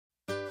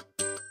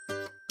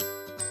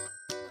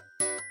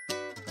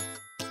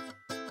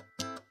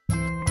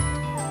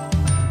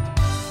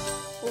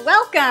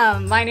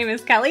Welcome! My name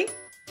is Kelly.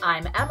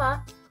 I'm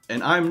Emma.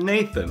 And I'm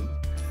Nathan.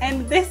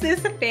 And this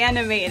is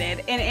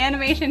Fanimated, an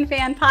animation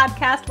fan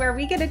podcast where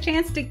we get a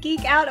chance to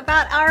geek out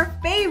about our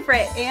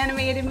favorite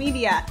animated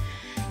media.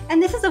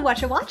 And this is a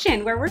Whatcha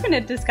Watchin', where we're going to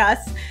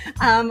discuss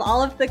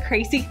all of the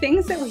crazy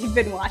things that we've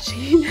been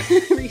watching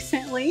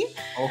recently.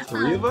 All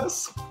three of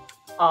us?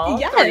 All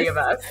three of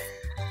us.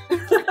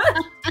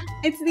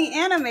 It's the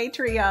anime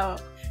trio.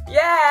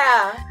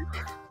 Yeah!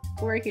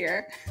 We're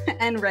here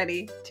and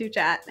ready to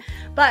chat.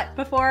 But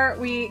before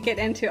we get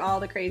into all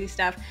the crazy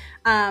stuff,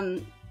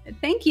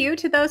 thank you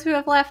to those who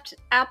have left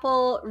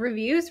Apple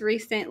reviews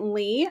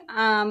recently.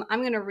 I'm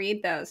going to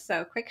read those,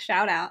 so quick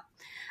shout out.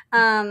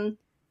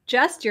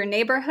 Just Your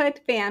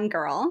Neighborhood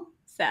Fangirl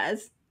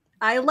says,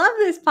 I love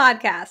this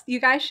podcast. You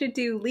guys should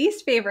do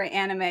least favorite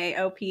anime,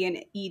 OP,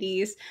 and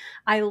EDs.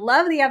 I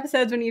love the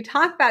episodes when you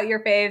talk about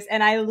your faves,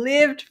 and I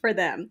lived for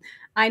them.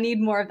 I need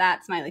more of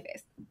that, smiley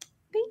face.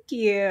 Thank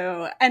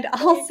you. And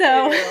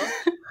also,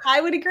 I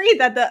would agree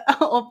that the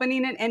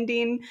opening and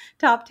ending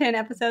top 10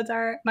 episodes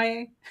are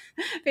my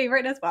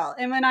favorite as well.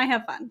 Emma and I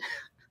have fun.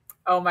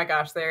 Oh my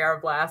gosh, they are a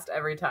blast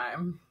every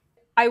time.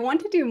 I want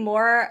to do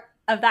more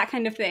of that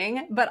kind of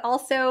thing, but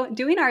also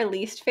doing our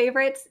least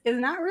favorites is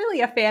not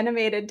really a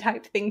Fanimated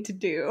type thing to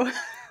do.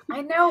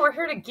 I know, we're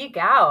here to geek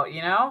out,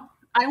 you know?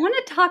 I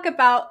want to talk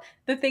about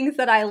the things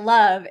that I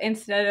love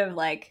instead of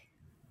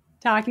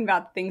talking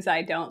about the things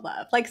I don't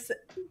love.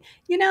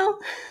 You know?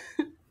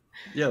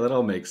 Yeah, that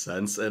all makes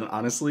sense. And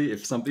honestly,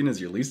 if something is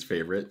your least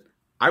favorite,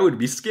 I would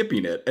be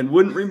skipping it and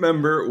wouldn't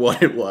remember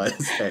what it was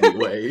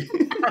anyway.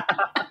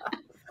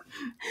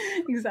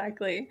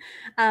 Exactly.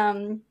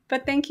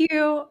 But thank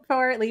you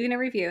for leaving a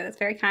review. That's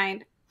very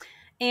kind.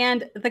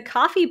 And the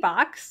Coffee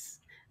Box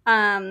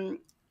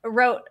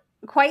wrote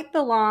quite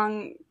the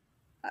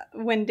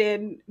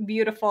long-winded,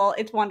 beautiful,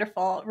 it's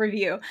wonderful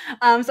review.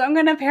 So I'm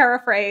going to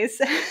paraphrase.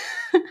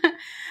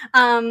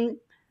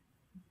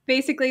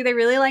 Basically, they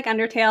really like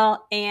Undertale,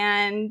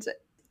 and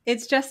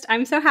it's just,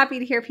 I'm so happy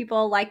to hear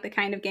people like the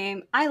kind of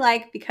game I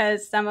like,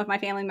 because some of my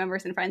family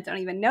members and friends don't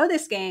even know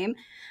this game.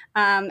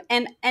 And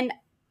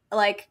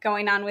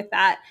going on with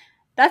that,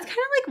 that's kind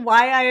of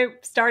why I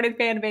started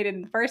Fanimated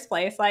in the first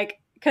place.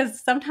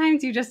 Because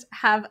sometimes you just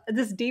have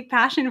this deep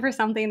passion for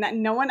something that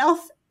no one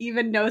else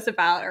even knows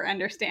about or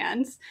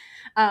understands.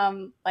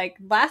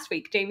 Last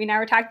week, Jamie and I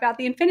were talking about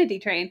the Infinity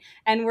Train,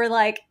 and we're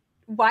like,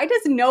 why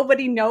does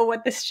nobody know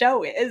what this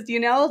show is? You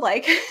know,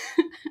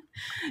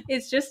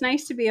 it's just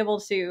nice to be able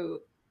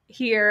to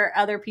hear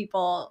other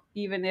people,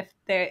 even if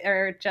they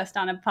are just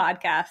on a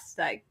podcast,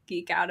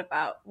 geek out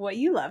about what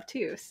you love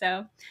too.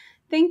 So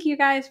thank you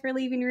guys for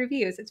leaving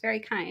reviews. It's very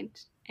kind.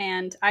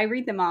 And I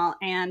read them all,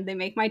 and they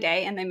make my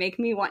day, and they make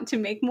me want to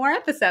make more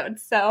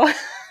episodes. So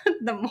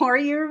the more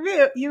you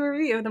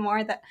review, the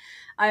more that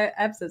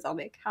episodes I'll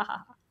make. Ha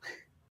ha ha.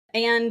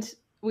 And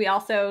we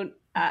also,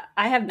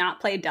 I have not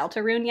played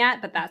Deltarune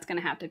yet, but that's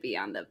going to have to be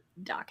on the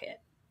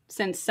docket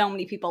since so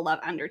many people love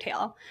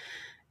Undertale.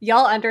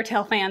 Y'all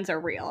Undertale fans are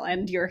real,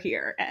 and you're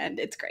here, and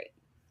it's great.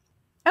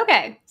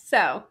 Okay,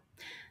 so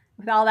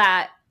with all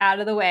that out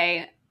of the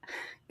way,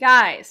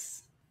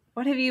 guys,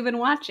 what have you been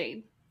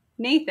watching?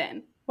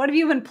 Nathan, what have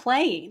you been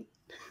playing?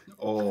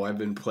 Oh, I've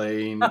been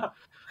playing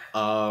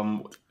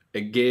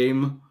a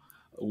game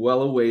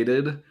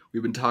well-awaited.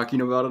 We've been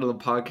talking about it on the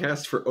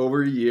podcast for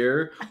over a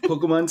year.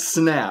 Pokemon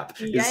Snap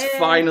is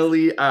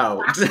finally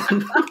out.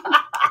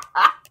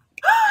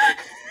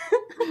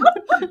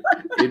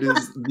 It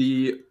is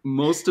the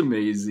most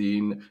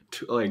amazing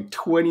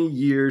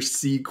 20-year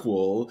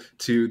sequel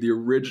to the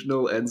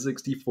original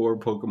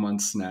N64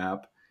 Pokemon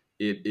Snap.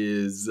 It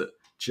is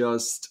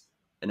just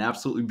an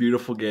absolutely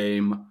beautiful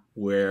game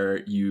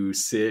where you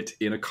sit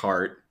in a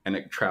cart and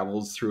it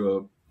travels through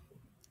a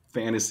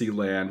fantasy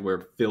land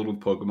where filled with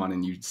Pokemon,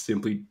 and you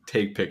simply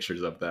take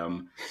pictures of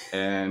them.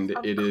 And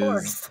it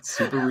is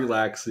super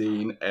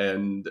relaxing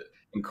and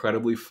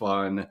incredibly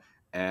fun,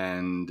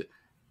 and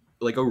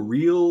a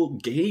real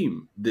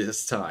game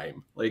this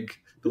time.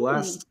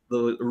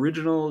 The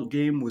original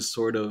game was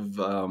sort of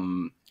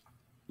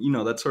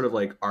that sort of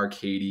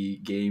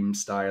arcadey game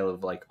style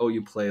of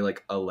you play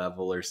a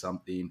level or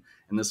something,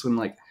 and this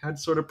one had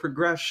sort of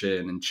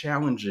progression and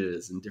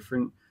challenges and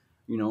different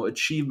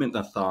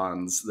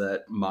achievement-a-thons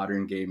that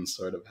modern games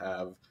sort of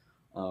have,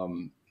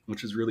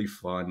 which is really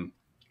fun.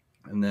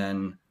 And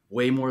then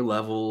way more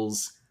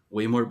levels,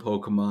 way more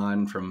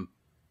Pokemon from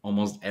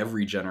almost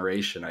every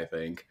generation, I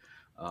think,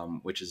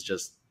 which is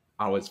just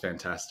always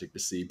fantastic to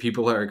see.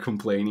 People are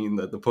complaining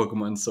that the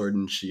Pokemon Sword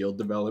and Shield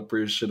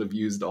developers should have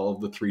used all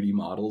of the 3D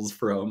models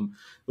from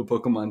the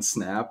Pokemon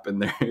Snap,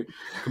 and they're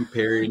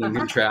comparing and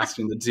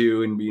contrasting the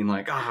two and being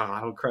like,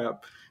 how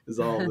crap is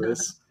all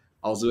this?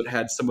 Also, it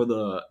had some of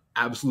the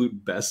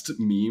absolute best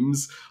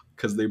memes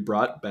because they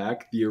brought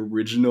back the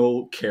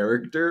original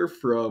character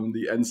from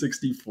the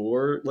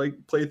N64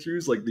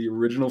 playthroughs, the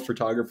original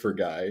photographer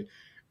guy.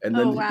 And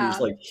then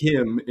there's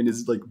him in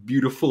his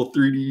beautiful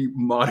 3D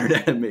modern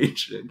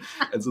animation.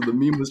 And so the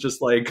meme was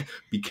just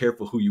be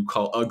careful who you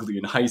call ugly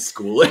in high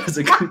school as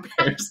it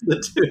compares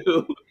the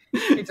two.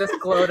 He just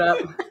glowed up.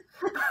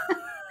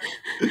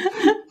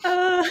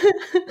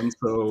 And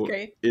so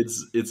great.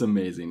 it's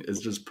amazing. It's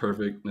just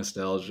perfect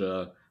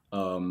nostalgia.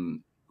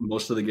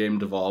 Most of the game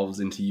devolves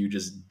into you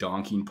just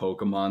donking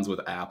Pokemons with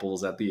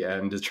apples at the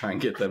end to try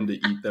and get them to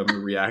eat them or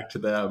react to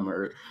them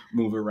or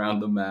move around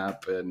the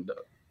map. And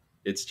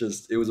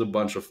it was a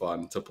bunch of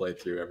fun to play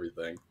through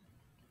everything.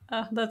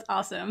 Oh, that's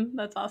awesome.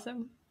 That's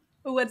awesome.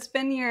 What's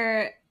been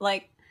your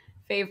like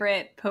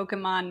favorite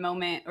Pokemon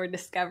moment or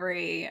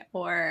discovery,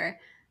 or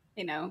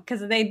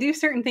because they do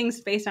certain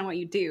things based on what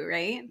you do,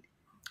 right?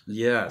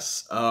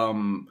 Yes.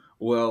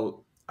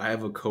 Well, I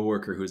have a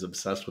coworker who's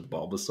obsessed with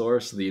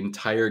Bulbasaur, so the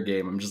entire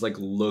game I'm just like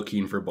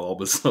looking for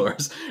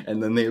Bulbasaurs,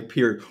 and then they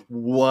appear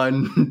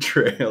one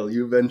trail.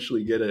 You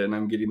eventually get it, and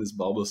I'm getting this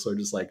Bulbasaur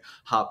just like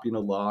hopping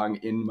along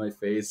in my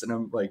face, and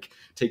I'm like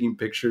taking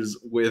pictures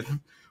with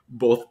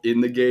both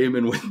in the game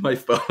and with my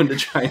phone to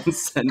try and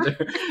send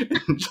her,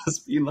 and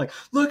just being like,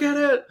 "Look at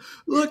it!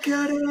 Look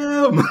at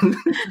him!"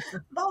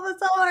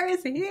 Bulbasaur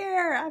is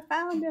here! I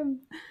found him.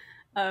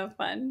 Oh,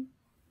 fun.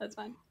 That's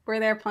fun. Were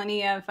there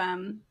plenty of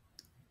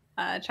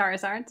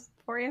Charizards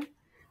for you?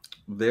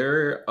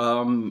 There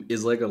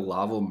is like a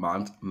lava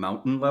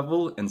mountain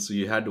level, and so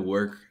you had to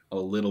work a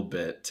little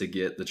bit to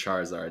get the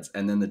Charizards,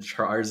 and then the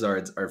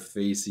Charizards are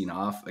facing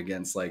off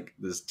against like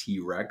this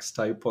T-Rex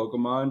type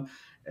Pokemon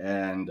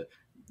and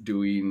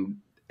doing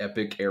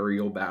epic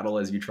aerial battle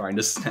as you're trying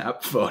to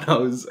snap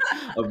photos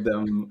of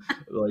them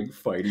like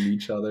fighting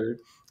each other.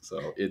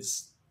 So it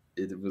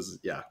was,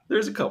 yeah,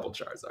 there's a couple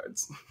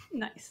Charizards.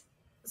 Nice.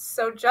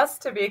 So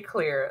just to be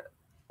clear,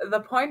 the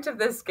point of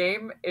this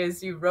game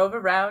is you rove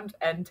around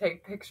and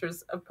take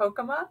pictures of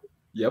Pokemon?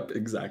 Yep,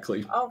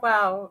 exactly. Oh,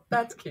 wow.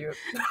 That's cute.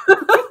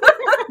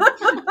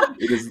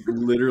 It is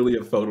literally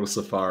a photo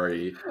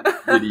safari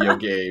video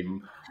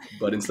game,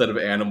 but instead of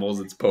animals,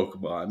 it's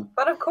Pokemon.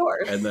 But of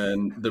course. And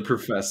then the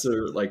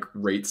professor like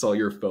rates all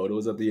your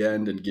photos at the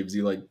end and gives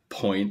you like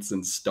points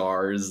and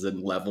stars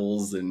and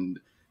levels and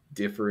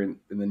different,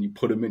 and then you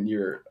put them in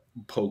your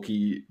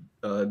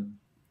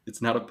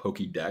it's not a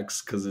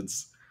Pokédex because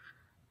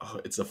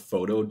it's a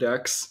photo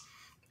dex.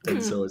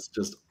 And so it's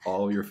just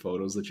all your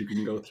photos that you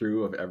can go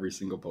through of every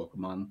single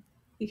Pokemon.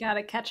 You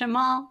gotta catch them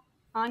all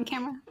on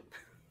camera.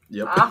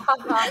 Yep.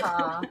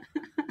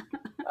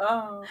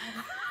 Oh.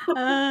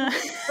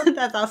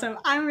 That's awesome.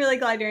 I'm really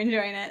glad you're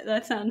enjoying it.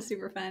 That sounds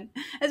super fun,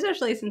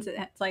 especially since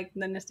it's like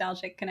the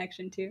nostalgic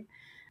connection too.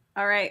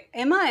 All right,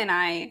 Emma and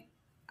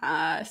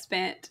I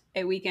spent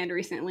a weekend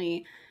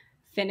recently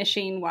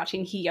finishing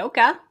watching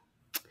Hyoka.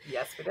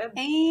 Yes, we did.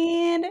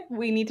 And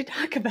we need to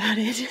talk about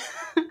it.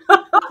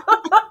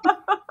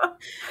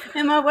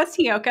 Emma, what's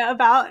Hyoka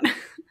about?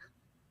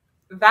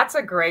 That's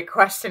a great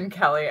question,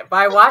 Kelly.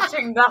 By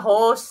watching the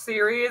whole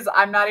series,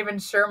 I'm not even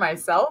sure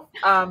myself,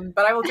 but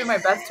I will do my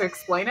best to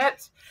explain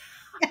it.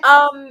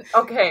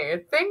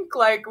 Okay, think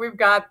like we've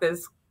got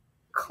this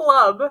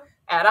club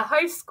at a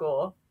high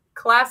school.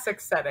 Classic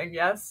setting,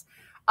 yes.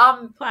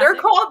 They're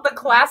called the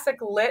Classic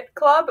Lit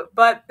Club,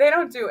 but they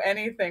don't do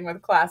anything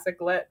with Classic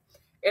Lit.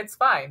 It's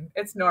fine.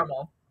 It's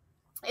normal.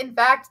 In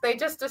fact, they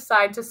just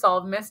decide to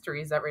solve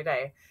mysteries every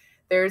day.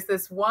 There's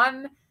this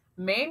one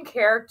main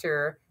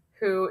character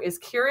who is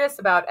curious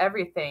about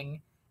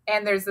everything,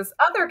 and there's this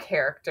other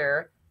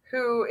character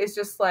who is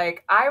just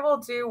like, I will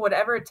do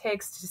whatever it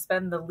takes to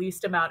spend the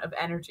least amount of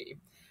energy.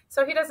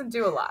 So he doesn't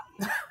do a lot.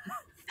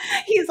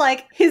 He's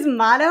like, his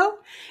motto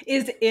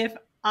is, if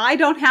I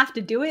don't have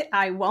to do it,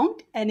 I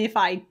won't. And if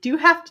I do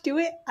have to do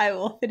it, I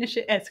will finish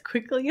it as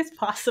quickly as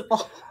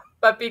possible.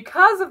 But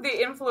because of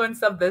the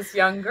influence of this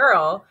young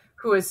girl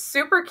who is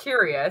super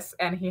curious,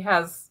 and he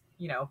has,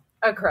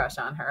 a crush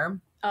on her.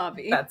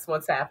 That's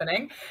what's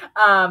happening.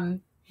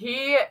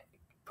 He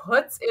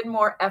puts in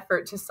more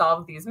effort to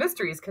solve these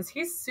mysteries because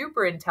he's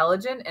super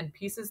intelligent and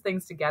pieces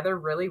things together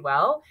really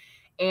well.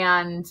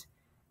 And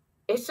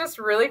it's just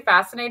really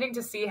fascinating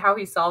to see how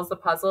he solves the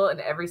puzzle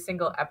in every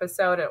single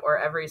episode or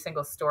every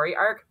single story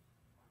arc.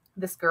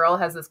 This girl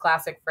has this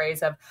classic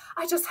phrase of,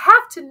 I just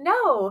have to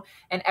know.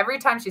 And every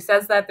time she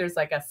says that, there's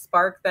like a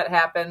spark that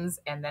happens,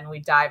 and then we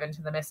dive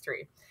into the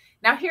mystery.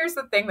 Now, here's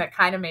the thing that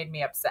kind of made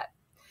me upset.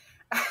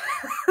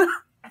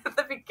 At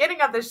the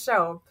beginning of the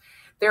show,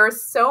 there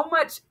is so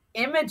much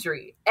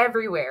imagery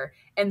everywhere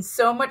and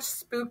so much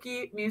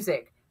spooky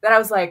music that I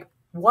was like,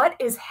 what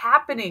is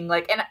happening?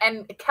 Like,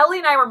 and Kelly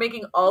and I were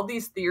making all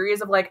these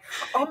theories of like,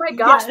 oh my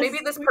gosh, maybe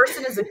this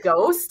person is a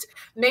ghost.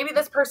 Maybe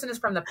this person is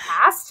from the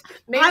past.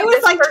 Maybe I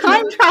was like,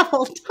 time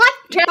travel.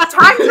 Yes,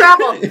 time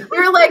travel. We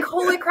were like,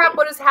 holy crap,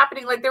 what is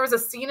happening? Like, there was a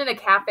scene in a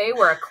cafe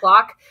where a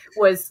clock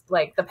was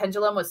like, the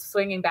pendulum was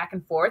swinging back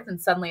and forth, and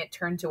suddenly it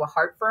turned to a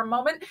heart for a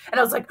moment. And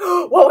I was like,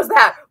 oh, what was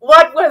that?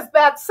 What was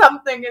that?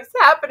 Something is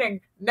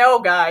happening. No,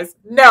 guys,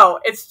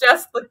 no. It's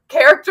just the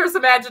character's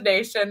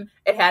imagination.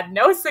 It had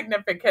no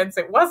significance.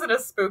 It wasn't a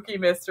spooky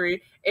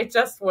mystery. It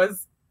just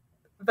was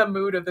the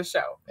mood of the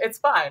show. It's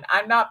fine.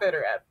 I'm not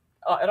bitter at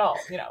all.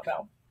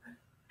 No.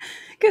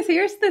 Because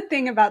here's the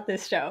thing about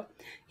this show.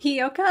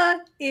 Hyoka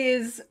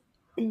is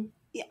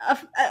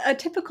a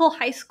typical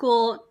high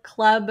school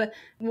club,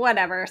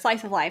 whatever,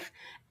 slice of life.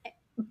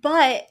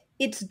 But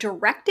it's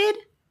directed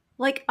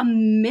like a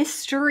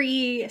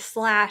mystery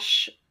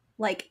slash,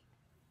 like,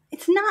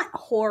 it's not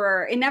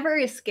horror. It never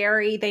is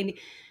scary.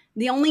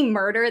 The only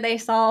murder they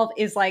solve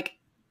is like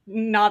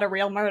not a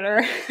real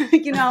murder.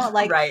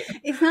 Like Right.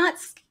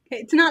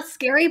 it's not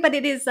scary, but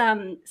it is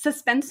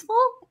suspenseful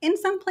in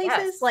some places.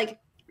 Yes. Like,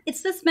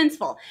 it's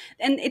suspenseful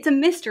and it's a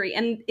mystery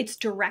and it's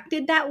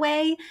directed that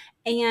way.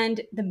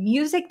 And the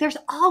music, there's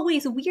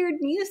always weird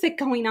music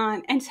going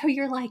on. And so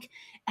you're like,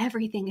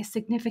 everything is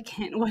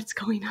significant. What's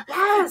going on?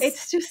 Yes.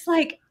 It's just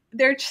like,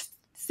 they're just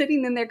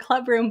sitting in their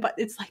club room, but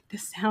it's like the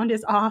sound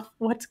is off.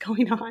 What's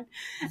going on?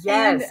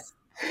 Yes.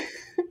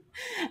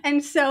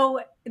 And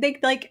so they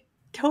like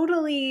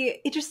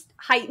totally, it just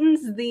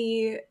heightens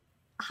the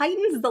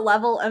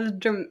level of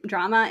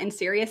drama and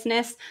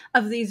seriousness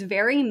of these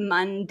very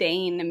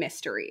mundane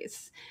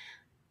mysteries.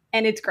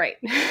 And it's great.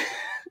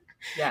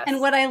 Yes. And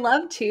what I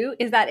love too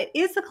is that it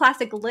is the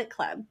classic lit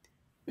club.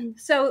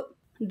 So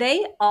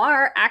they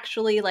are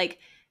actually like,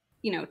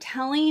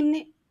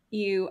 telling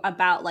you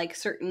about like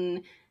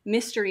certain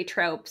mystery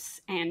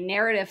tropes and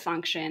narrative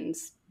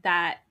functions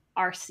that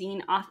are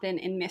seen often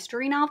in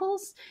mystery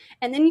novels.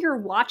 And then you're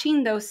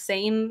watching those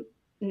same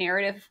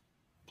narrative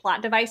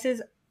plot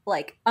devices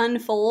like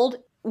unfold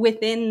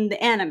within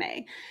the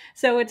anime.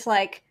 So it's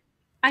like,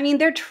 I mean,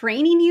 they're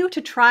training you to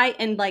try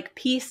and like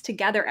piece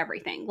together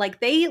everything. Like,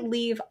 they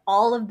leave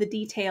all of the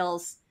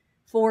details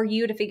for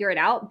you to figure it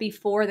out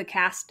before the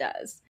cast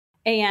does.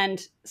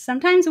 And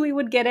sometimes we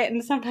would get it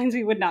and sometimes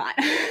we would not.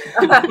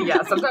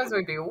 Yeah, sometimes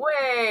we'd be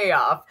way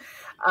off.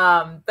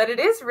 But it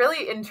is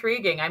really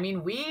intriguing. I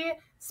mean, we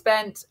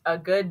spent a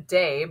good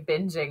day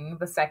binging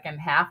the second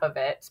half of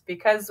it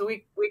because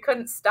we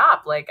couldn't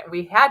stop. Like,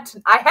 I had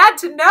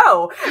to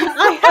know.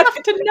 I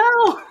have to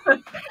know.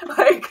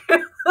 Like,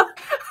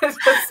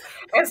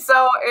 and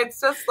so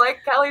it's just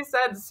like Kelly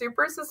said,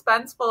 super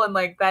suspenseful, and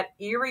like that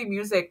eerie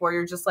music where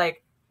you're just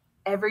like,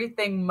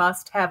 everything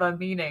must have a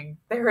meaning.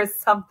 There is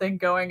something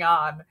going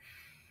on.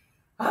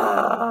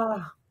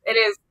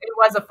 It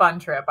was a fun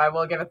trip. I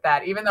will give it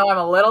that. Even though I'm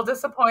a little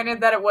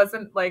disappointed that it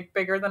wasn't like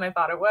bigger than I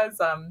thought it was.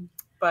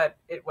 But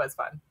it was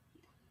fun.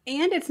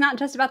 And it's not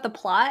just about the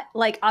plot.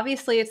 Like,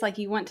 obviously it's like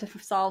you want to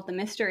solve the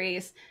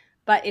mysteries,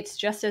 but it's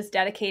just as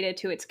dedicated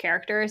to its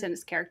characters and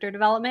its character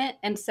development.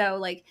 And so,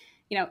 like,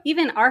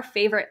 even our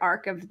favorite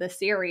arc of the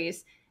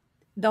series,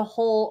 the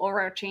whole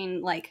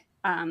overarching like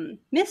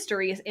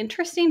mystery is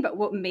interesting, but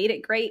what made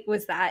it great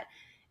was that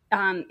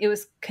it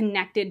was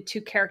connected to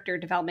character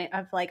development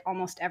of like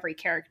almost every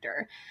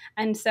character.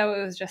 And so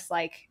it was just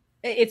like,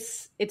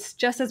 it's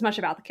just as much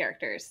about the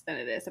characters than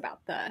it is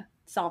about the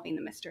solving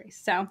the mysteries.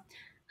 So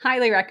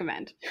highly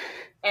recommend.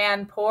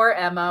 And poor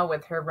Emma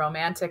with her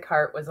romantic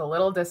heart was a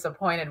little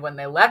disappointed when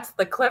they left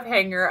the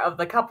cliffhanger of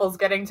the couples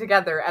getting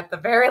together at the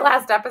very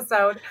last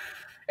episode.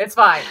 It's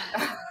fine.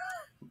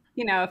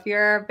 If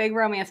you're a big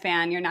romance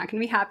fan, you're not going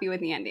to be happy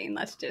with the ending,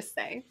 let's just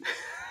say.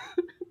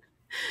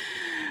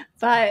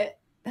 But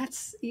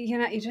that's,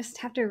 you just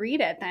have to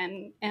read it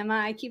then, Emma.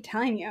 I keep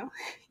telling you,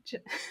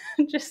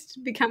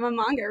 just become a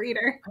manga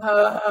reader.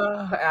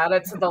 Add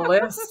it to the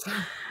list.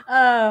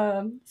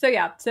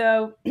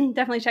 So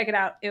definitely check it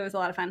out. It was a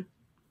lot of fun.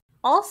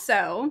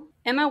 Also,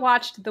 Emma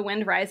watched The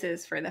Wind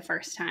Rises for the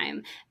first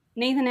time.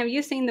 Nathan, have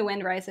you seen The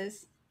Wind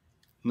Rises?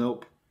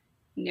 Nope.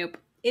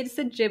 It's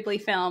a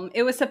Ghibli film.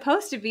 It was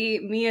supposed to be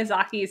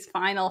Miyazaki's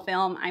final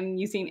film. I'm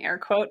using air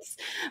quotes.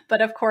 But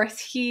of course,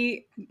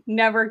 he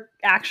never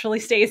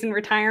actually stays in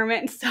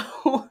retirement,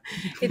 so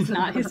it's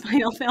not his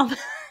final film.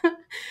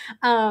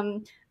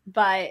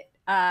 But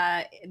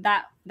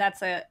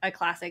that's a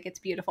classic. It's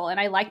beautiful. And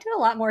I liked it a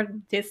lot more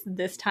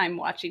this time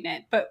watching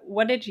it. But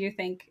what did you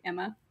think,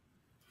 Emma?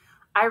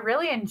 I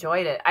really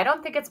enjoyed it. I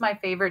don't think it's my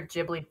favorite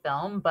Ghibli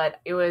film, but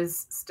it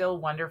was still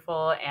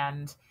wonderful.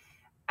 And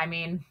I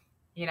mean,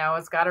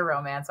 it's got a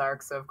romance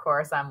arc, so of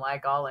course I'm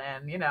like all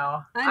in. I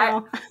know.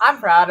 I'm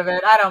proud of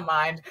it. I don't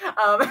mind.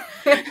 But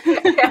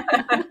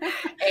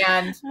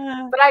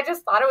I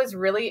just thought it was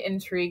really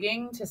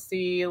intriguing to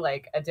see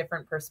like a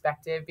different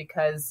perspective,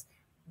 because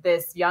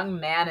this young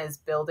man is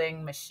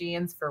building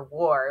machines for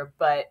war,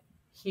 but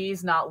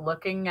he's not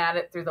looking at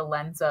it through the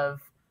lens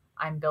of,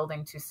 I'm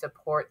building to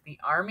support the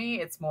army.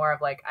 It's more of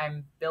like,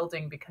 I'm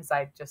building because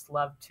I just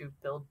love to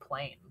build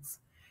planes.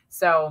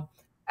 So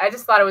I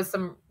just thought it was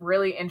some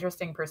really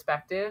interesting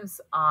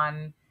perspectives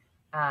on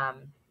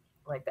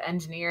like the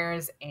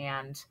engineers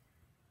and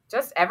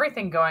just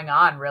everything going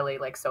on really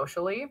like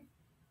socially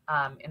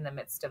in the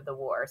midst of the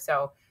war.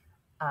 So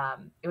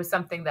it was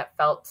something that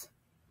felt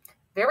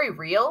very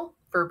real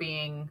for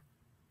being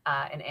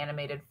an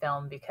animated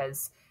film,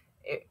 because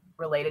it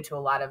related to a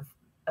lot of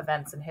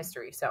events in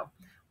history. So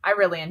I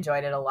really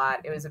enjoyed it a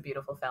lot. It was a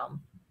beautiful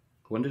film.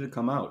 When did it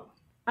come out?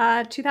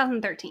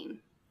 2013.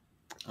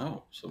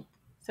 Oh, so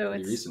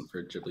it's recent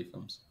for Ghibli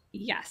films.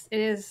 Yes,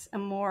 it is a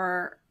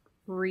more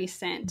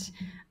recent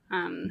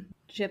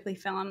Ghibli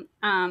film.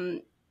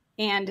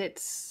 And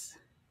it's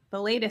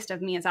the latest of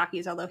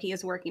Miyazaki's, although he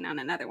is working on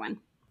another one.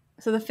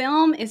 So the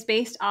film is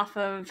based off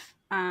of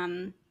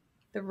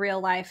the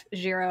real life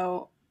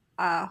Jiro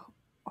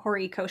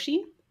Horikoshi,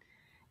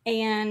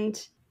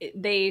 and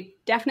they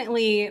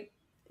definitely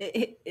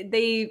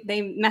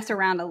they mess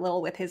around a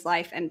little with his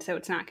life, and so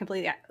it's not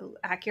completely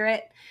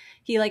accurate.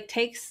 He like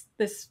takes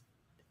this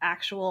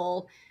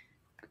actual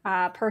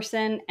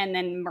person and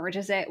then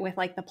merges it with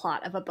like the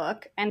plot of a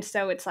book, and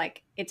so it's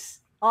like it's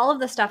all of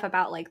the stuff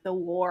about like the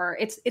war.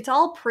 It's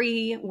all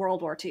pre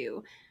World War II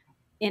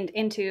and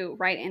into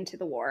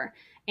the war.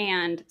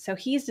 And so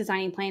he's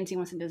designing planes. He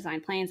wants to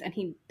design planes, and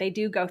they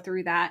do go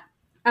through that.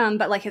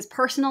 But like his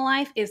personal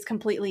life is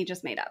completely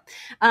just made up,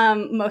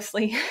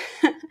 mostly.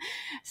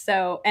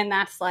 So, and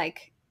that's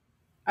like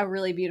a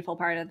really beautiful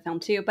part of the film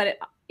too. But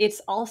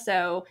it's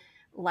also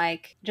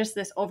like just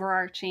this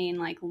overarching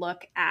like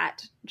look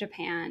at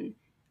Japan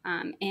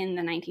in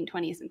the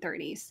 1920s and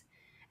 30s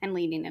and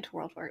leading into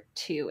World War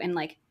II. And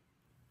like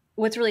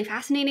what's really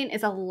fascinating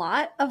is a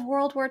lot of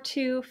World War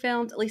II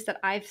films, at least that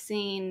I've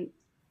seen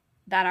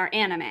that are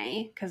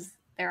anime, because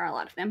there are a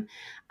lot of them,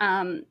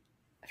 I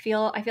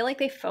feel like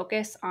they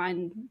focus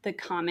on the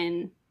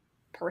common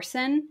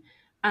person.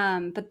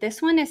 But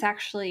this one is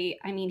actually,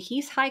 I mean,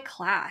 he's high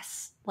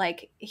class.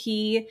 Like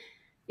he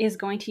is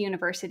going to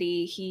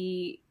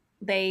university.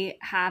 They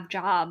have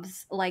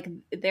jobs. Like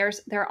there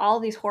are all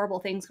these horrible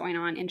things going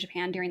on in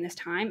Japan during this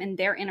time, and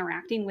they're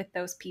interacting with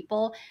those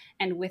people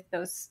and with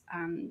those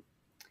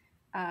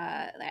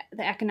the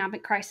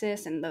economic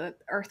crisis and the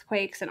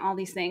earthquakes and all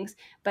these things.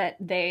 But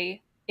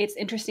it's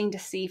interesting to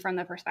see from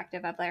the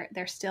perspective of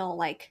they're still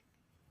like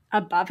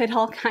above it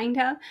all, kind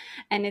of.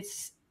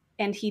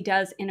 And he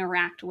does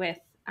interact with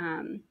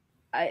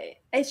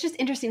it's just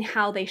interesting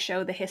how they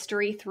show the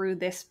history through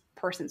this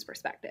person's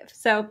perspective.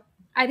 So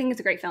I think it's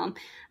a great film.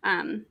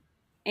 And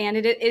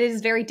it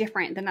is very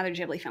different than other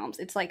Ghibli films.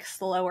 It's like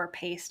slower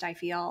paced, I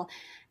feel.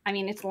 I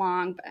mean, it's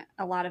long, but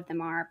a lot of them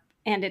are.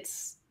 And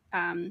it's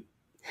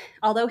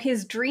although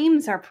his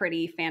dreams are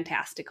pretty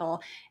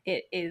fantastical,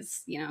 it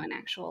is, an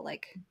actual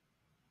like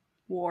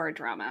war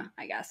drama,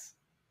 I guess.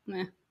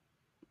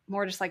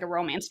 More just like a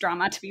romance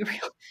drama, to be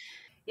real.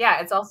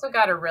 Yeah, it's also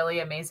got a really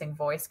amazing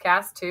voice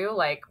cast too.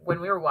 Like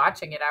when we were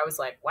watching it, I was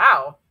like,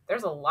 wow,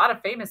 there's a lot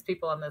of famous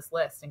people on this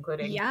list,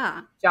 including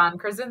John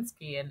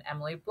Krasinski and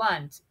Emily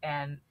Blunt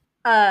and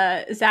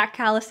Zach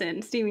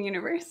Callison, Steven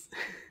Universe.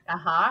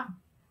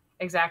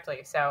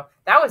 Exactly. So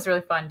that was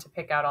really fun to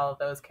pick out all of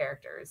those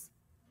characters.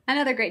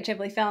 Another great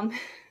Ghibli film.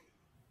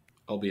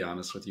 I'll be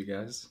honest with you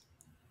guys.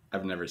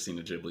 I've never seen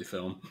a Ghibli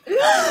film.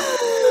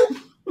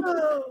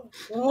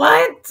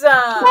 What?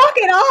 Knock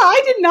it off!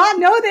 I did not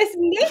know this,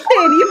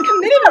 Nathan. You've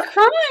committed a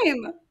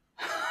crime.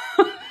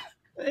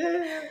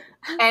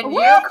 And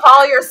what? You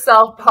call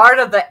yourself part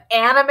of the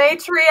anime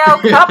trio?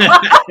 Come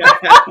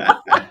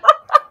on.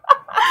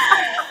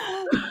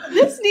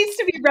 This needs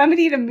to be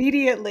remedied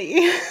immediately.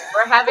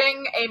 We're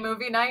having a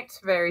movie night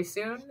very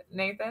soon,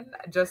 Nathan.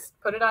 Just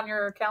put it on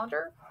your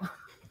calendar.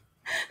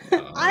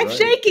 I'm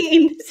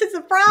shaking. This is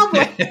a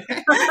problem.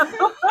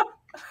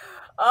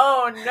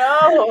 Oh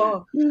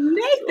no,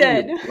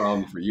 Nathan! No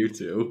problem for you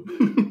two.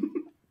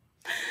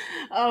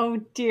 Oh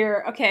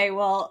dear. Okay,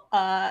 well,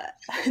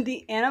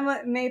 the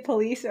anime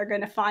police are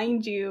going to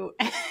find you,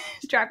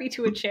 strap you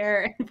to a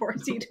chair, and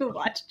force you to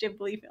watch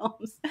Ghibli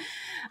films.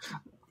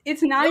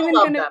 It's not even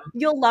going to.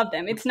 You'll love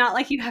them. It's not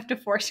like you have to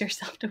force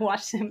yourself to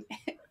watch them.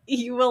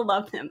 You will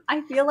love them. I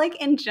feel like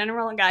in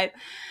general, guys.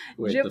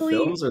 Wait, Ghibli... the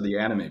films or the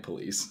anime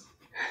police?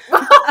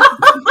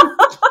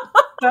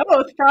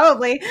 Both,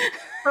 probably.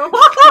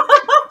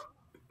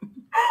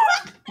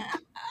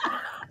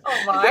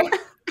 Oh my.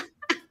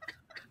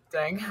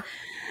 Dang.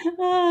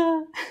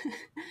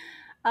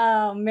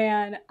 Oh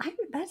man.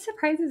 That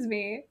surprises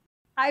me.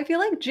 I feel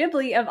like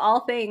Ghibli of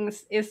all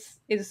things is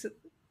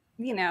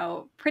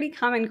pretty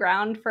common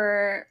ground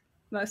for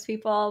most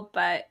people,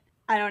 but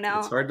I don't know.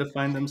 It's hard to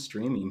find them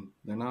streaming.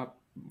 They're not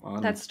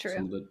on That's true.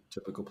 Some of the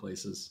typical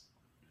places.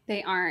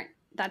 They aren't.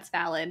 That's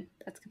valid.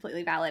 That's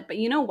completely valid. But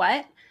you know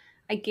what?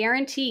 I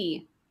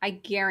guarantee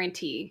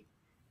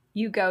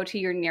you go to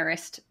your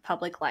nearest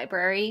public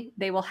library,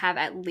 they will have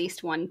at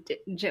least one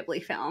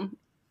Ghibli film.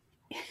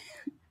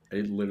 I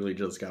literally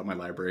just got my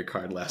library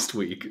card last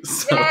week.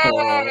 So.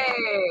 Yay!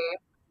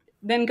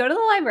 Then go to the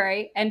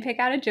library and pick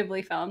out a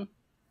Ghibli film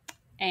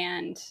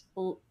and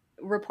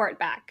report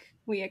back.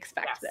 We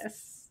expect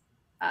this.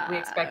 We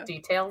expect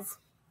details.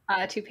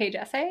 2-page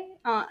essay?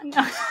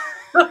 No.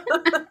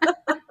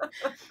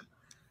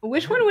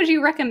 Which one would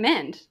you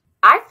recommend?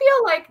 I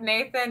feel like,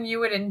 Nathan, you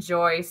would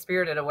enjoy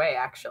Spirited Away,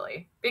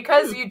 actually.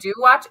 Because you do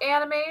watch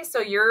anime, so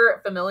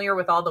you're familiar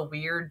with all the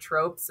weird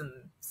tropes and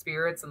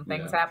spirits and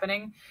things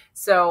happening.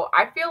 So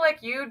I feel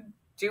like you'd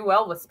do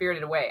well with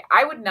Spirited Away.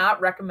 I would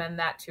not recommend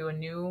that to a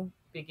new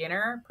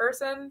beginner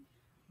person.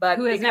 But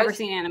who has never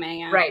seen anime,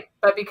 yeah. Right.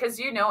 But because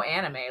you know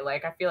anime,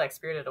 like, I feel like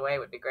Spirited Away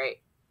would be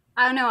great.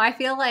 I don't know. I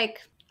feel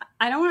like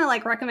I don't want to,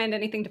 like, recommend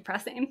anything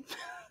depressing.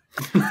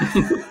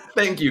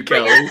 Thank you, But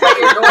Kelly.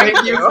 you're going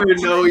Thank you to. for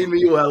knowing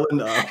me well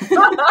enough. Because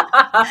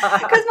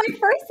my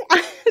first,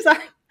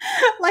 sorry,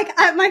 like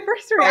my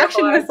first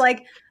reaction was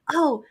like,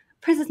 "Oh,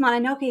 Princess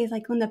Mononoke is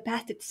like one of the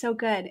best. It's so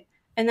good."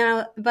 And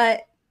then,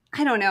 but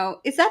I don't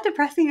know. Is that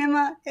depressing,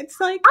 Emma? It's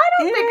like I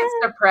don't think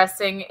it's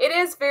depressing. It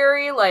is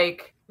very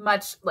like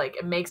much like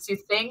it makes you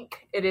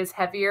think. It is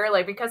heavier,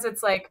 like because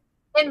it's like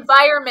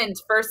environment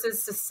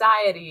versus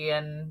society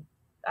and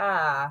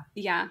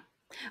yeah.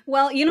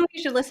 Well, you know what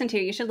you should listen to?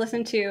 You should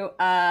listen to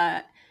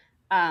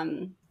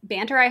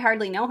Banter I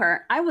Hardly Know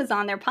Her. I was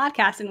on their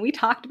podcast and we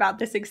talked about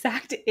this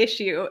exact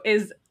issue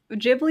is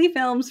Ghibli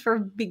films for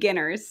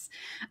beginners.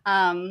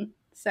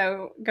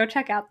 So go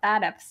check out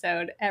that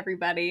episode,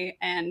 everybody,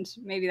 and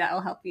maybe that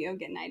will help you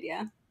get an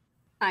idea.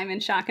 I'm in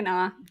shock and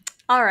awe.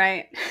 All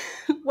right.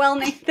 Well,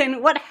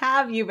 Nathan, what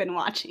have you been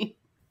watching?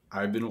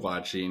 I've been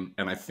watching,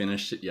 and I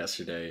finished it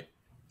yesterday,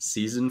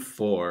 season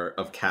 4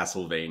 of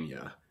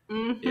Castlevania.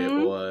 Mm-hmm.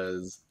 It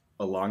was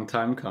a long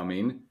time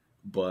coming,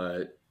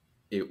 but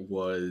it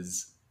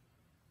was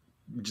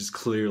just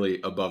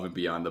clearly above and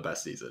beyond the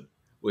best season,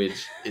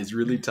 which is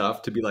really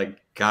tough to be like,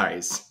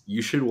 guys,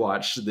 you should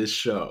watch this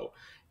show.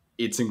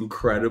 It's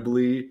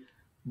incredibly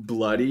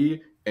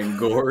bloody and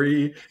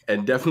gory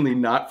and definitely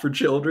not for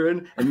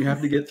children, and you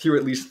have to get through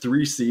at least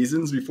 3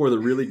 seasons before the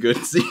really good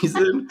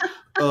season.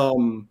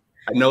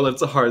 I know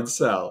that's a hard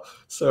sell,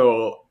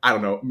 so I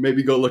don't know,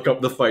 maybe go look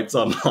up the fights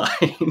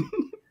online.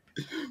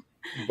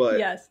 But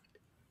yes,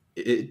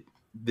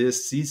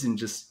 this season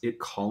just it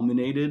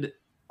culminated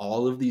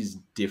all of these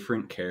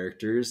different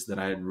characters that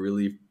I had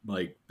really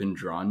like been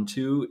drawn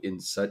to in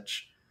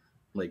such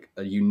like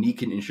a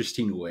unique and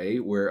interesting way,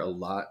 where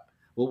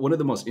one of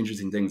the most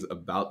interesting things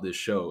about this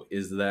show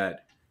is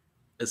that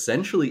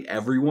essentially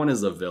everyone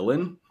is a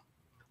villain.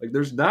 Like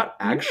there's not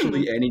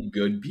actually any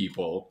good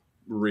people,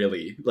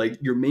 really. Like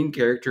your main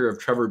character of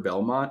Trevor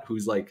Belmont,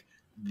 who's like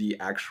the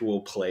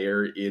actual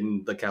player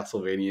in the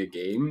Castlevania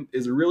game,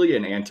 is really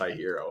an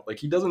anti-hero. Like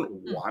he doesn't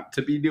want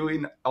to be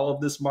doing all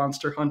of this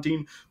monster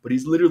hunting, but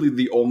he's literally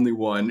the only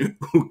one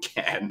who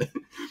can.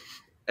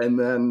 And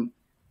then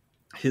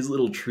his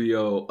little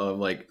trio of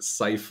like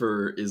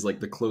Cypher is like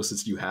the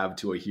closest you have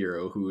to a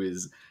hero, who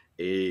is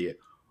a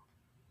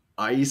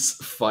ice,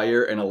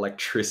 fire, and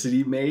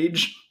electricity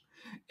mage,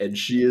 and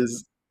she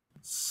is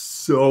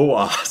so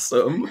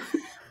awesome.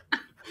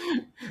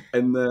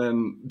 And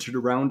then to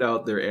round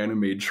out their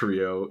anime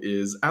trio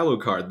is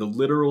Alucard, the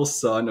literal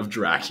son of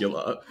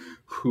Dracula,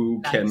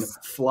 who can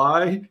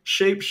fly,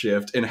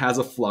 shapeshift, and has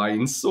a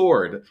flying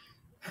sword.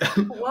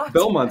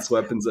 Belmont's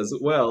weapons as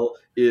well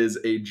is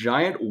a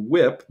giant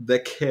whip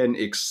that can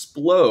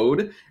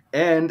explode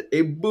and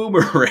a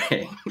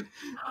boomerang.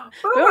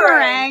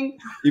 Boomerang.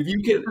 If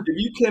you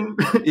can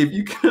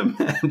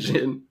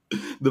imagine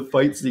the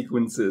fight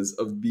sequences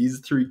of these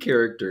 3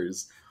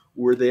 characters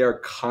where they are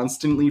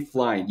constantly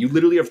flying. You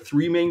literally have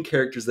 3 main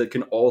characters that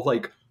can all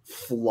like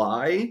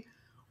fly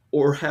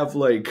or have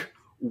like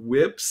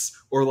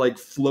whips or like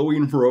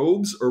flowing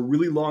robes or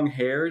really long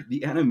hair.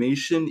 The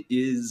animation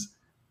is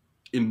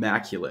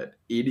immaculate.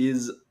 It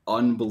is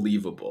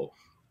unbelievable.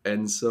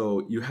 And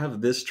so you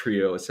have this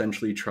trio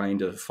essentially trying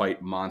to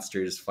fight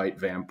monsters, fight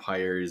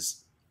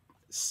vampires,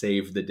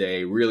 save the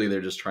day. Really,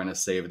 they're just trying to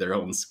save their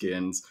own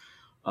skins.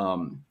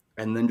 And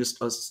then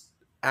just a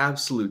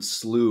absolute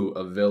slew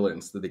of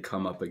villains that they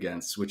come up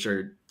against, which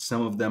are,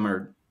 some of them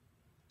are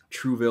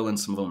true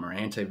villains, some of them are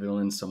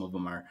anti-villains, some of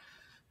them are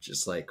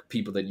just like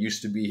people that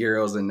used to be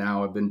heroes and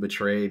now have been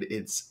betrayed.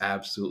 It's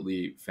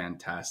absolutely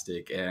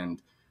fantastic. And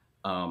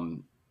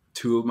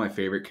 2 of my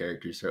favorite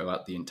characters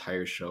throughout the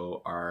entire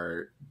show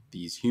are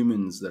these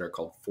humans that are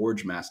called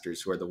Forge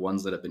Masters, who are the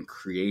ones that have been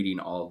creating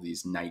all of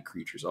these night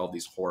creatures, all of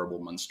these horrible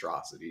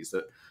monstrosities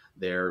that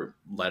they're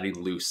letting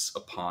loose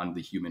upon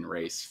the human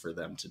race for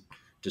them to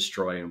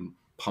destroy and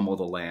pummel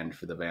the land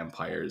for the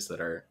vampires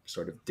that are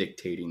sort of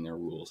dictating their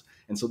rules.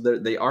 And so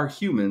they are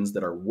humans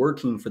that are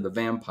working for the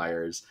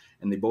vampires,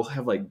 and they both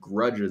have like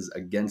grudges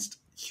against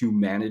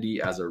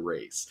humanity as a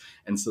race.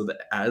 And so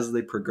that as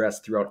they progress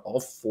throughout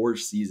all 4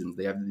 seasons,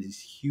 they have these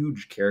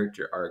huge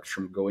character arcs,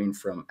 from going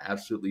from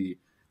absolutely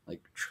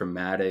like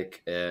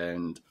traumatic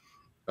and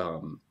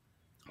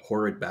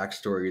horrid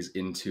backstories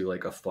into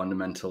like a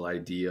fundamental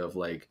idea of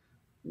like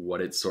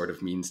what it sort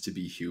of means to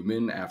be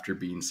human after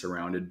being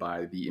surrounded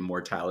by the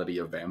immortality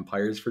of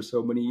vampires for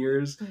so many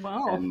years.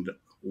 Wow. And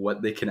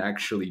what they can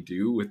actually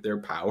do with their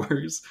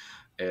powers.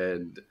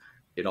 And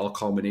it all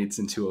culminates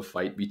into a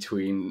fight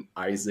between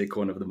Isaac,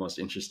 one of the most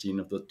interesting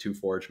of the 2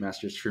 Forge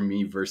Masters for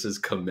me, versus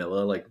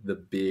Camilla, like the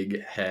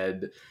big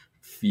head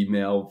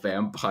female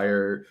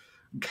vampire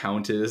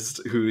countess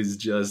who's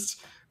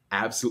just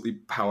absolutely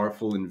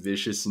powerful and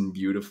vicious and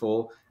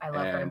beautiful. I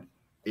love her.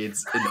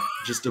 It's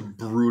just a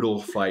brutal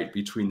fight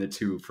between the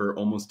 2 for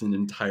almost an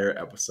entire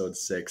episode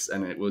 6,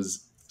 and it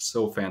was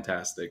so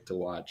fantastic to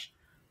watch.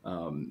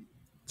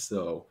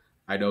 So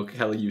I know,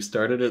 Kelly, you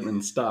started it and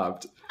then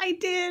stopped. I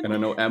did. And I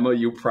know, Emma,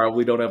 you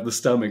probably don't have the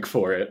stomach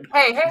for it.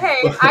 Hey,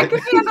 I can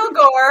handle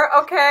gore,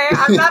 okay?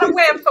 I'm not a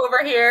wimp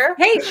over here.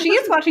 Hey, she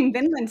is watching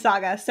Vinland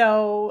Saga,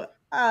 so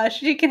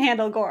she can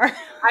handle gore.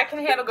 I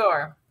can handle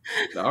gore.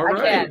 All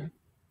right.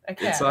 I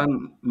can. It's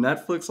on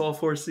Netflix all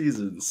 4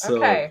 seasons. So,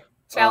 okay.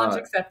 Challenge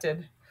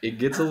accepted. It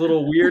gets a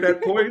little weird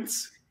at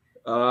points.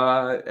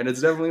 And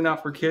it's definitely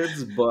not for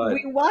kids, but...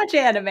 We watch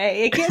anime.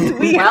 It gets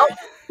weird. Well,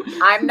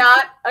 I'm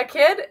not a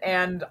kid,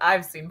 and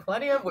I've seen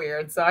plenty of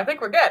weird, so I think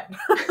we're good.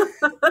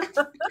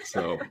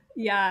 So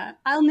yeah,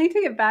 I'll need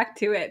to get back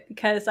to it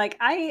because, like,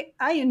 I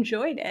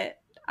enjoyed it.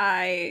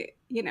 I've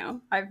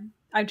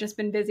just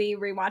been busy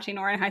rewatching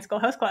Ouran High School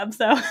Host Club,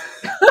 so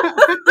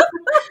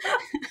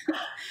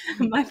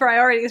my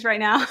priorities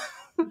right now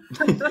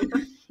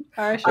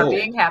are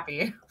being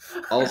happy.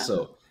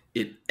 Also,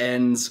 it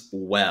ends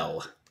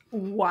well.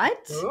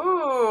 What?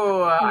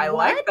 Ooh, I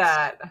like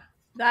that.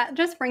 That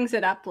just brings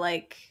it up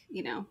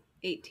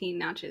 18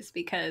 notches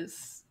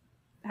because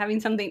having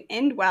something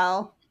end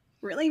well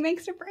really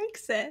makes or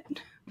breaks it.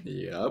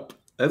 Yep.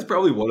 That's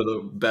probably one of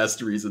the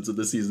best reasons that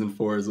the season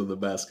 4 is one of the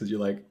best, because you're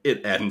like,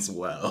 it ends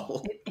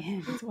well. It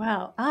ends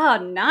well. Oh,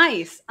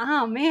 nice.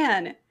 Oh,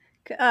 man.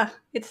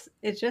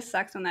 It just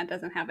sucks when that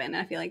doesn't happen.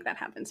 I feel like that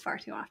happens far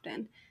too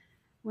often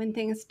when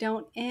things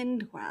don't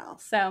end well.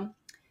 So,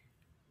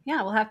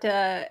 yeah, we'll have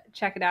to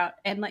check it out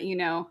and let you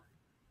know.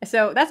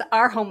 So that's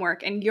our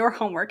homework, and your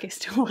homework is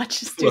to watch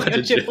Studio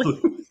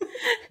Ghibli.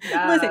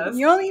 Yes. Listen,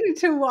 you only need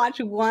to watch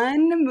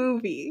one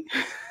movie.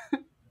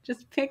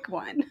 Just pick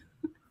one.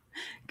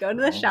 Go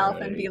to the shelf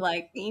and be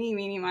like, eeny,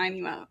 meeny,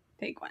 miny, mo.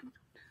 Take one.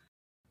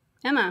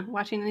 Emma,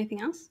 watching anything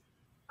else?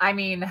 I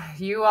mean,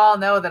 you all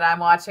know that I'm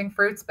watching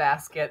Fruits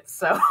Basket,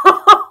 so...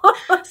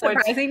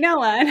 Surprising no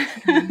one.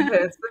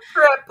 It's the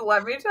trip,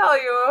 let me tell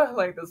you.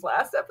 Like this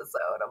last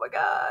episode, oh my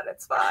god,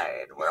 it's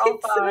fine. We're all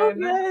fine.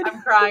 So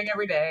I'm crying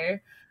every day.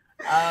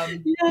 Yes.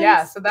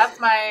 Yeah, so that's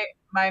my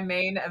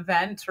main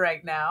event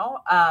right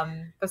now,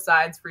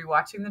 besides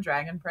rewatching The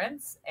Dragon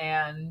Prince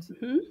and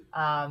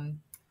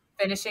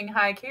finishing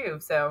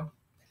Haikyuu. So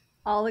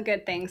all the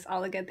good things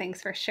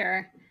for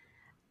sure.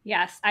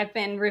 Yes, I've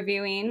been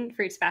reviewing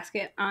Fruits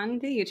Basket on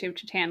the YouTube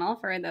channel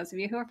for those of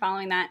you who are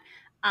following that.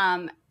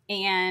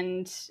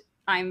 And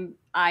I'm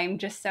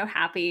just so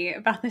happy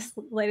about this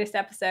latest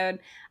episode.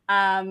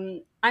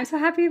 I'm so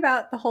happy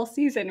about the whole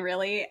season,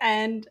 really,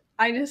 and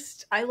I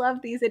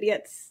love these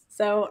idiots.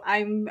 So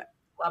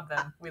love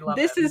them. We love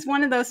this them. is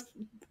one of those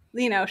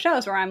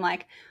shows where I'm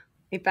like,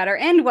 it better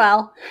end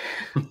well.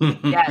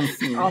 Yes.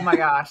 Oh my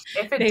gosh.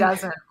 If it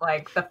doesn't,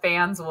 like, the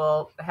fans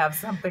will have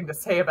something to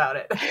say about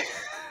it.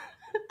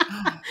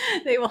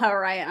 They will have a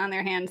riot on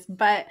their hands,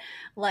 but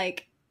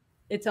like,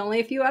 it's only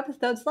a few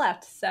episodes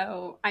left.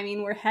 So, I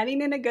mean, we're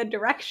heading in a good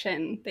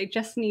direction. They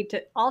just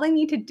all they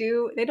need to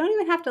do, they don't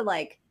even have to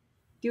like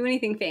do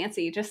anything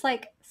fancy. Just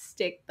like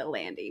stick the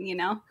landing, you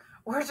know?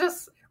 We're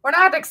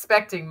not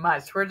expecting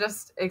much. We're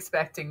just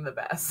expecting the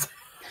best.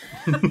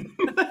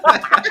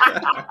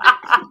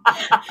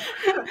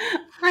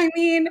 I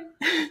mean,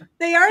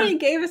 they already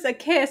gave us a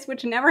kiss,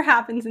 which never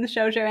happens in the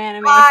shoujo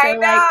anime. I so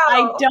know.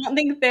 I don't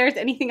think there's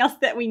anything else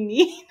that we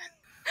need.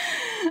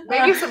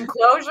 Maybe some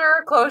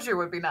closure. Closure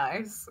would be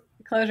nice.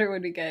 Closure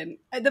would be good.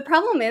 The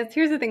problem is,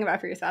 here's the thing about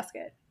Fruits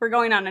Basket. We're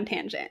going on a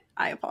tangent.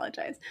 I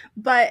apologize.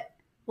 But,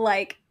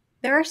 like,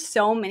 there are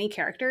so many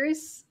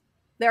characters.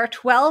 There are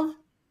 12,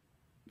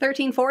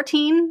 13,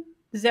 14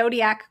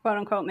 Zodiac,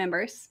 quote-unquote,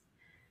 members.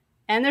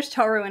 And there's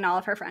Toru and all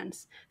of her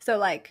friends. So,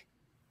 like,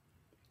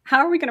 how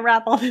are we going to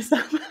wrap all this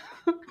up?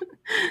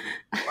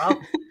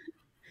 Well,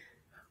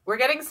 we're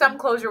getting some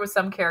closure with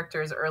some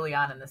characters early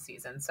on in the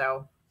season.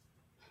 So,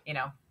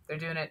 they're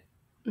doing it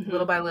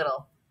little by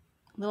little.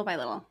 Little by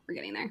little. We're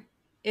getting there.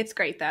 It's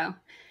great, though.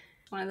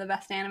 One of the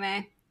best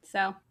anime.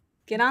 So,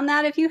 get on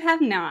that if you have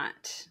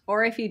not.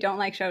 Or if you don't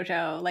like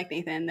shoujo like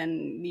Nathan,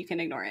 then you can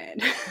ignore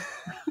it.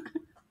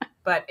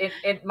 But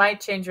it might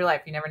change your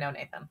life. You never know,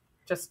 Nathan.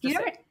 Just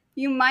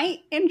you might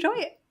enjoy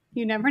it.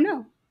 You never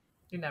know.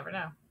 You never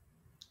know.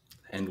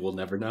 And we'll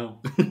never know.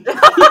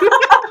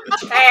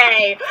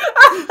 Hey!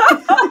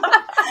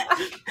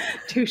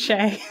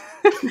 Touche.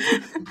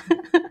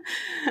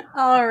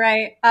 All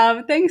right.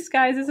 Thanks,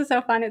 guys. This is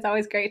so fun. It's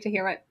always great to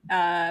hear what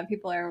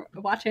people are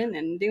watching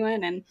and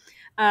doing. And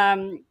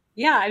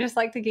yeah, I just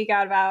like to geek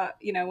out about,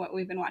 what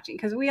we've been watching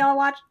because we all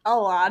watch a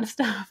lot of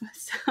stuff.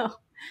 So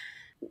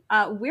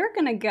we're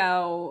going to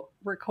go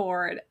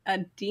record a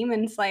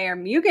Demon Slayer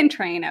Mugen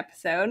Train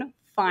episode.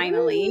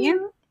 Finally.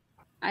 Ooh.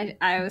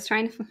 I was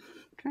trying to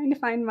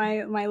find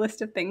my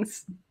list of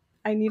things.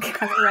 I need to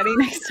have it ready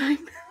next time.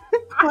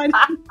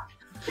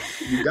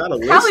 You got a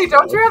list. Kelly,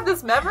 don't you have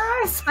this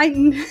memorized? I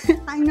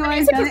know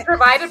I've done it.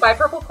 Provided by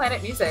Purple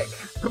Planet Music.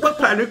 Purple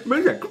Planet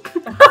Music.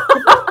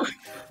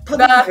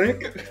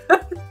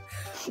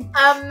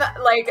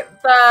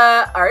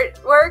 The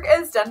artwork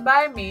is done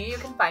by me. You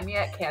can find me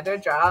at Candor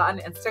Draw on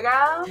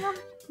Instagram.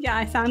 Yeah,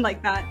 I sound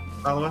like that.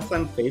 Follow us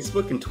on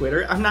Facebook and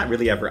Twitter. I'm not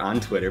really ever on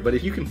Twitter, but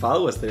if you can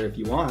follow us there if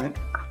you want.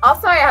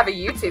 Also, I have a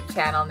YouTube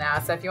channel now,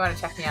 so if you want to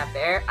check me out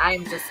there,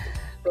 I'm just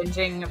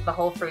binging the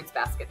whole fruits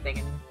basket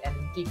thing and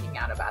geeking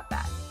out about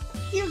that.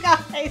 You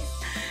guys,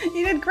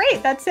 you did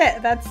great. That's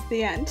it. That's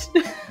the end.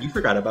 You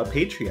forgot about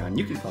Patreon.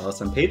 You can follow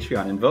us on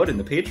Patreon and vote in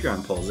the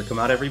Patreon polls that come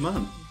out every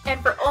month. And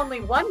for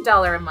only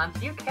 $1 a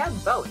month, you can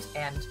vote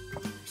and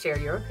share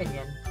your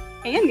opinion.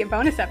 And get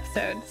bonus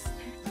episodes.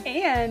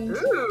 And,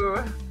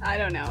 Ooh. I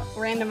don't know,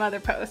 random other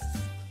posts.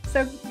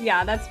 So,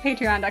 yeah, that's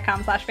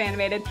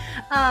patreon.com/fanimated.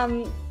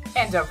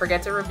 And don't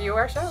forget to review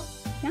our show.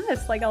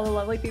 Yes, like all the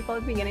lovely people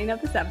at the beginning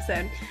of this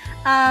episode.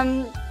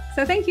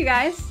 So thank you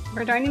guys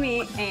for joining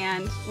me,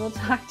 and we'll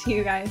talk to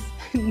you guys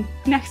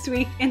next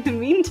week. In the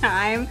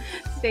meantime,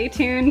 stay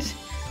tuned.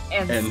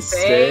 And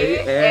stay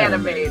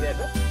animated.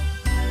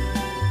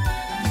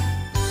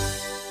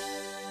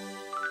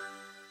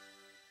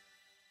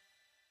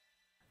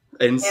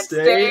 And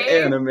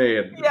stay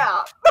animated.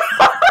 Yeah.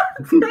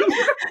 Can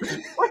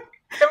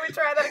we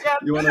try that again?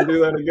 You want to do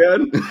that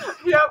again?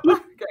 Yep.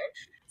 Okay.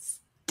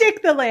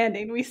 Stick the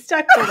landing. We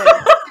stuck the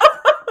landing.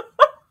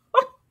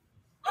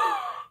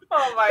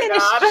 Oh my Finish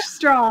God.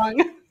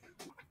 strong.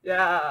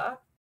 Yeah.